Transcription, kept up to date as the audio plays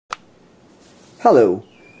Hello.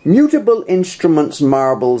 Mutable Instruments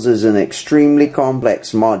Marbles is an extremely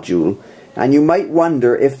complex module, and you might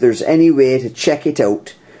wonder if there's any way to check it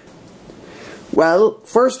out. Well,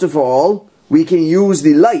 first of all, we can use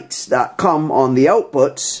the lights that come on the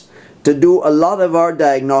outputs to do a lot of our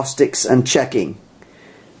diagnostics and checking.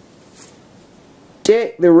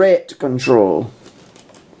 Take the rate control.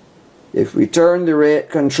 If we turn the rate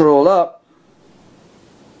control up,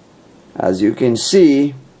 as you can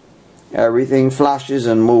see, everything flashes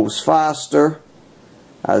and moves faster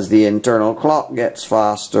as the internal clock gets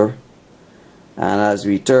faster, and as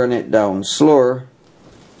we turn it down slower,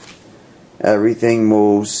 everything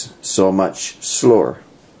moves so much slower.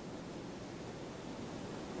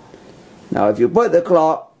 Now if you put the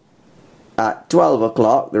clock at 12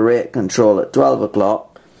 o'clock, the rate control at 12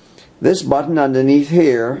 o'clock, this button underneath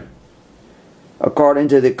here, according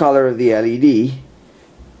to the color of the LED,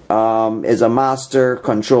 is a master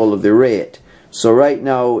control of the rate. So right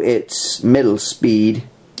now it's middle speed.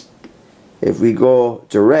 If we go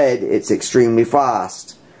to red, it's extremely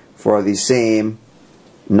fast for the same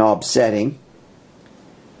knob setting.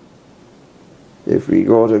 If we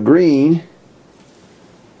go to green,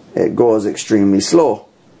 it goes extremely slow.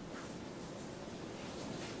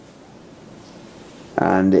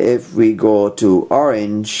 And if we go to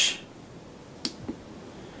orange,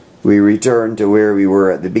 we return to where we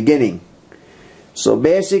were at the beginning. So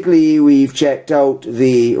basically we've checked out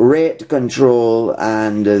the rate control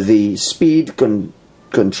and the speed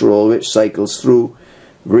control, which cycles through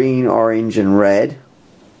green, orange and red.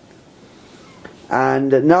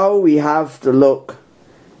 And now we have to look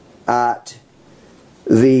at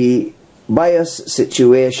the bias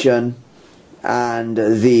situation and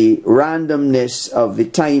the randomness of the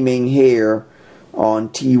timing here on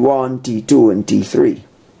T1, T2 and T3.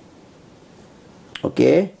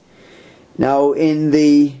 Okay, now in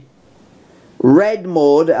the red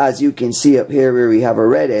mode, as you can see up here where we have a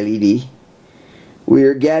red LED,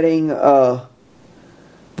 we're getting a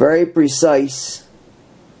very precise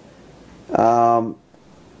timing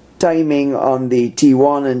on the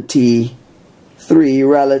T1 and T3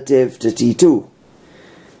 relative to T2,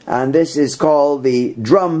 and this is called the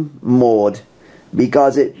drum mode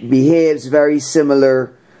because it behaves very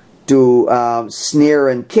similar to snare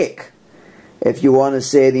and kick. If you want to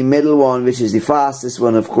say the middle one, which is the fastest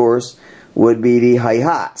one of course, would be the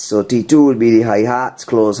hi-hats. So T2 would be the hi-hats,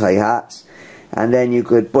 close hi-hats, and then you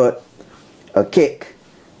could put a kick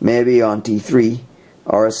maybe on T3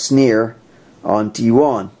 or a snare on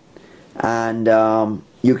T1, and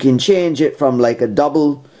you can change it from like a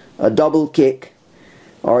double kick,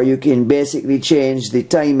 or you can basically change the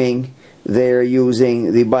timing there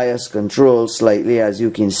using the bias control slightly. As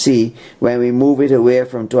you can see, when we move it away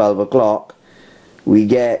from 12 o'clock, we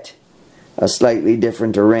get a slightly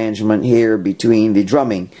different arrangement here between the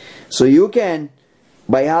drumming. So you can,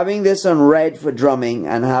 by having this on red for drumming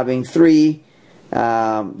and having three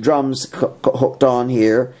drums hooked on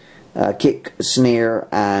here, kick, snare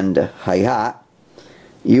and hi-hat,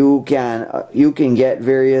 you can get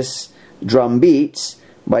various drum beats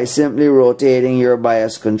by simply rotating your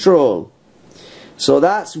bias control. So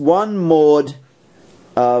that's one mode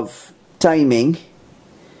of timing.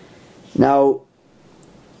 Now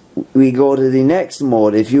we go to the next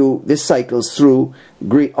mode. This cycles through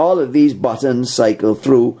green. All of these buttons cycle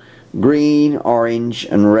through green, orange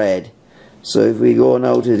and red. So if we go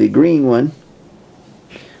now to the green one,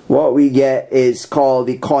 what we get is called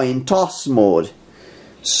the coin toss mode.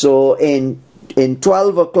 So in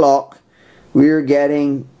 12 o'clock we're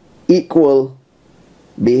getting equal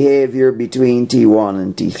behavior between T1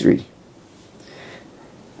 and T3,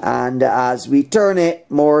 and as we turn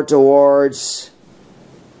it more towards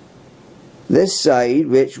this side,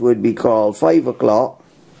 which would be called 5 o'clock,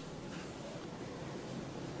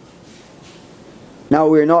 now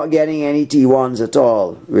we're not getting any T1s at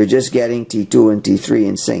all. We're just getting T2 and T3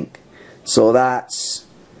 in sync. So that's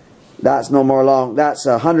no more long. That's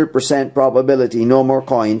 100% probability, no more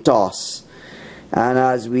coin toss. And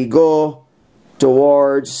as we go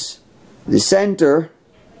towards the center,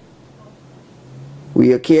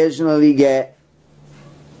 we occasionally get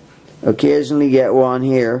one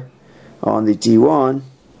here on the T1,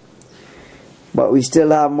 but we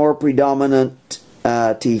still have more predominant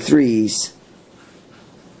T3s.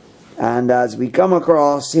 And as we come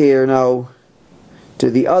across here now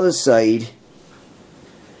to the other side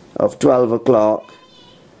of 12 o'clock,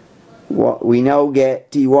 we now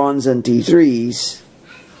get T1s and T3s,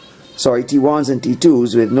 sorry, T1s and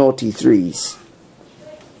T2s with no T3s.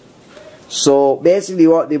 So basically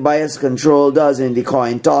what the bias control does in the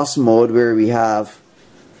coin toss mode, where we have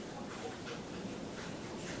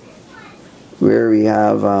where we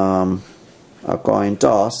have a coin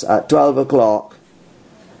toss at 12 o'clock,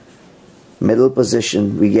 middle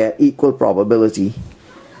position, we get equal probability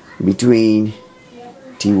between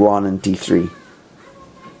T1 and T3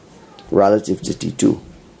 relative to T2.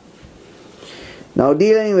 Now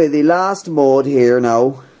dealing with the last mode here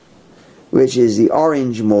now, which is the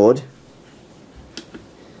orange mode.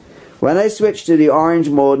 When I switch to the orange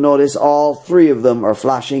mode, notice all three of them are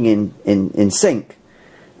flashing in sync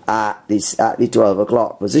at the 12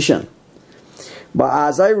 o'clock position. But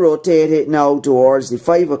as I rotate it now towards the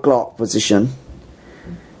 5 o'clock position,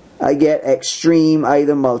 I get extreme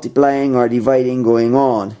either multiplying or dividing going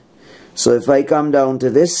on. So if I come down to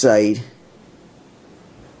this side,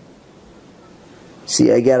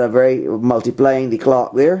 see, I get a very multiplying the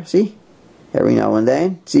clock there, see? Every now and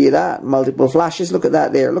then. See that? Multiple flashes. Look at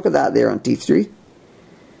that there. Look at that there on T3.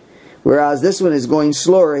 Whereas this one is going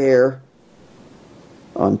slower here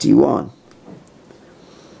on T1.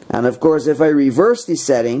 And of course, if I reverse the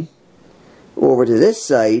setting over to this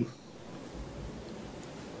side,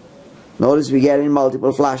 notice we're getting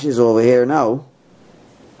multiple flashes over here now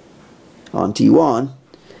on T1,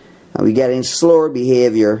 and we're getting slower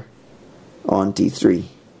behavior on T3.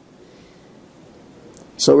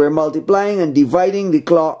 So we're multiplying and dividing the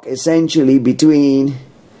clock essentially between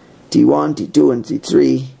T1, T2 and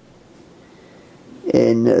T3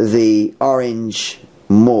 in the orange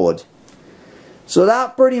mode. So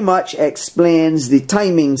that pretty much explains the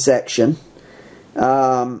timing section.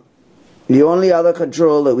 The only other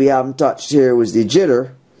control that we haven't touched here was the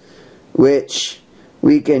jitter, which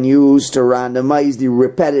we can use to randomize the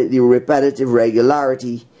repetitive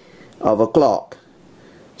regularity of a clock.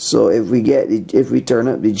 So if we turn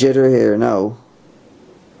up the jitter here now,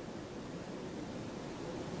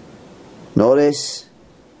 notice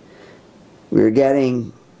we're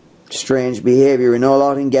getting strange behavior. We're no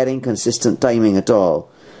longer getting consistent timing at all.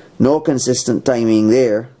 No consistent timing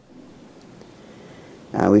there.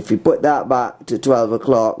 And if we put that back to 12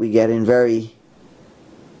 o'clock, we get in very,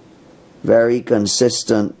 very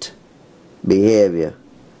consistent behavior.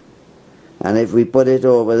 And if we put it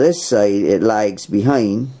over this side, it lags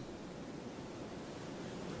behind.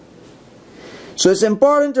 So it's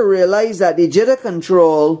important to realize that the jitter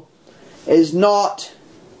control is not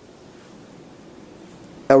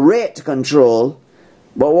a rate control,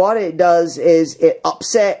 but what it does is it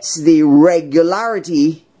upsets the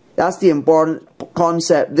regularity. That's the important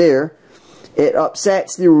concept there. It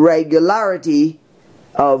upsets the regularity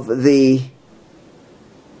of the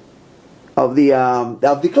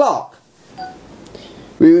clock.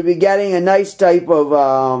 We would be getting a nice type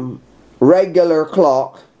of regular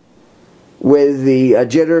clock with the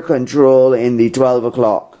jitter control in the 12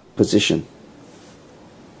 o'clock position.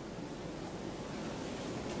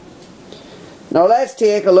 Now let's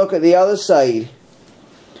take a look at the other side.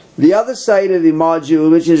 The other side of the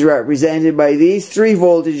module, which is represented by these three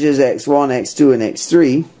voltages, X1, X2 and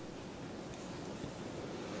X3,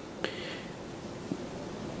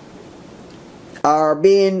 are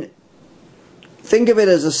being, think of it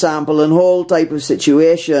as a sample and hold type of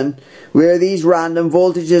situation where these random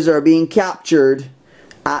voltages are being captured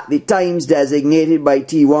at the times designated by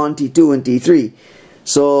T1, T2 and T3.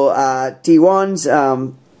 So T1's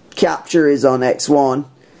capture is on X1,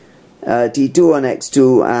 T2 on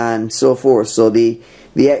X2 and so forth. So the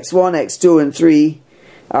X1, X2 and 3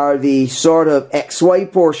 are the sort of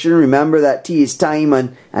XY portion. Remember that T is time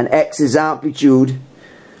and X is amplitude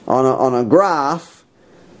on a graph.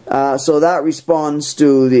 So that responds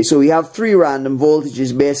to so we have three random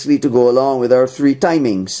voltages basically to go along with our three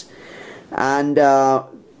timings. And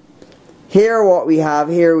here what we have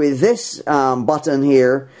here with this button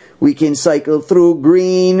here, we can cycle through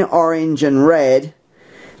green, orange and red.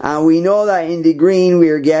 And we know that in the green we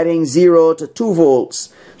are getting 0 to 2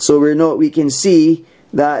 volts. So we can see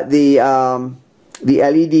that the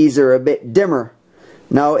LEDs are a bit dimmer.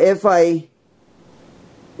 Now if I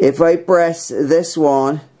press this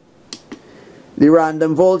one, the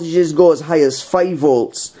random voltages go as high as 5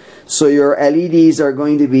 volts. So your LEDs are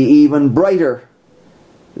going to be even brighter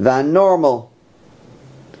than normal.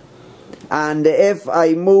 And if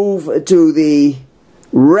I move to the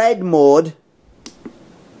red mode,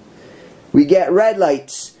 we get red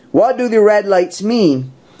lights. What do the red lights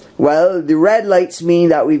mean? Well, the red lights mean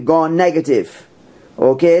that we've gone negative.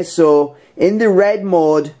 Okay, so in the red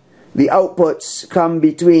mode, the outputs come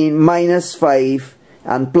between -5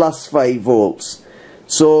 and +5 volts.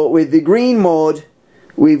 So with the green mode,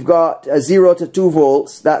 we've got 0 to 2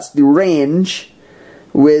 volts, that's the range.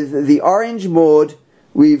 With the orange mode,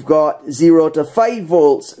 we've got 0 to 5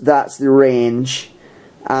 volts, that's the range.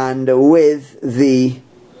 And with the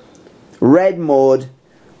red mode,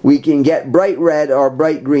 we can get bright red or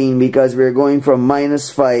bright green because we're going from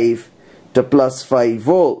 -5 to +5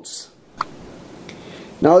 volts.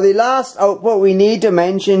 Now the last output we need to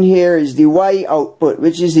mention here is the Y output,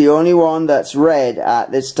 which is the only one that's red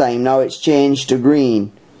at this time. Now it's changed to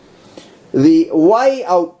green. The Y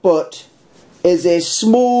output is a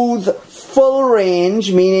smooth, full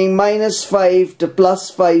range, meaning -5 to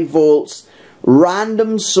 +5 volts,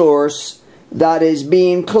 random source that is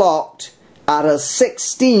being clocked at a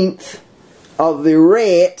 1/16 of the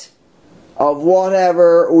rate of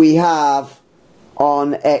whatever we have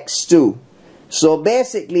on X2. So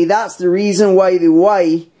basically that's the reason why the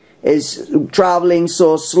Y is traveling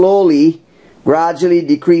so slowly, gradually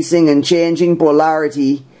decreasing and changing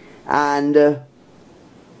polarity. And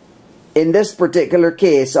in this particular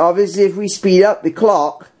case, obviously if we speed up the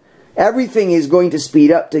clock, everything is going to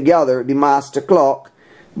speed up together, the master clock.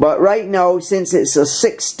 But right now, since it's a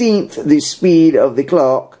 1/16 the speed of the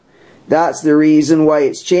clock, that's the reason why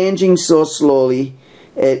it's changing so slowly.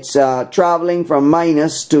 It's traveling from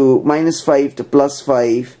 -5 to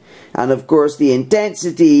 +5, and of course the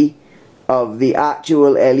intensity of the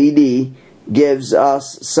actual LED gives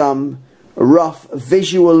us some rough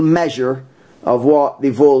visual measure of what the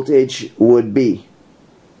voltage would be.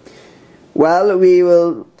 Well, we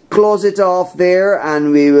will close it off there,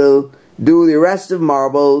 and we will do the rest of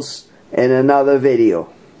marbles in another video.